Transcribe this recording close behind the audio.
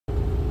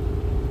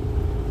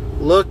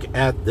Look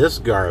at this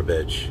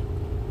garbage.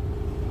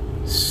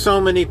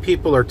 So many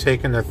people are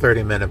taking a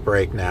 30-minute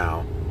break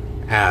now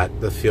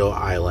at the fuel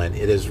island.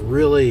 It is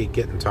really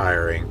getting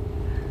tiring.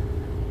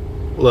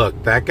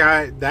 Look, that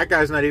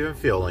guy's not even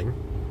fueling.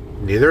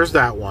 Neither is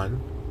that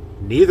one.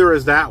 Neither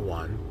is that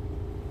one.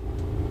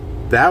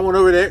 That one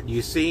over there,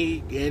 you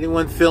see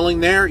anyone filling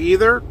there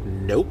either?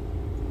 Nope.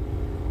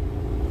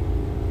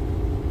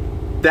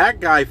 That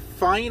guy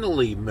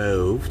finally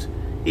moved.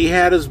 He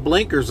had his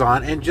blinkers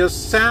on and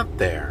just sat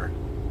there.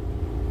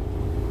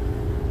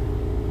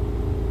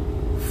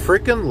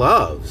 Frickin'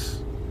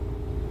 loves.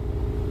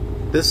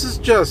 This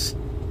just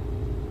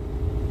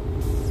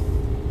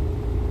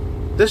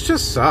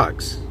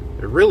sucks.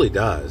 It really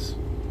does.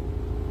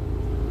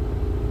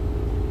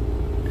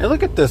 And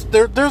look at this.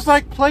 There's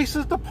like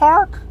places to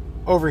park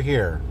over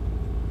here.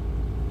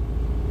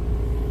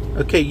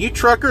 Okay, you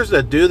truckers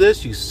that do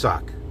this, you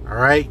suck.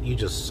 Alright? You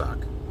just suck.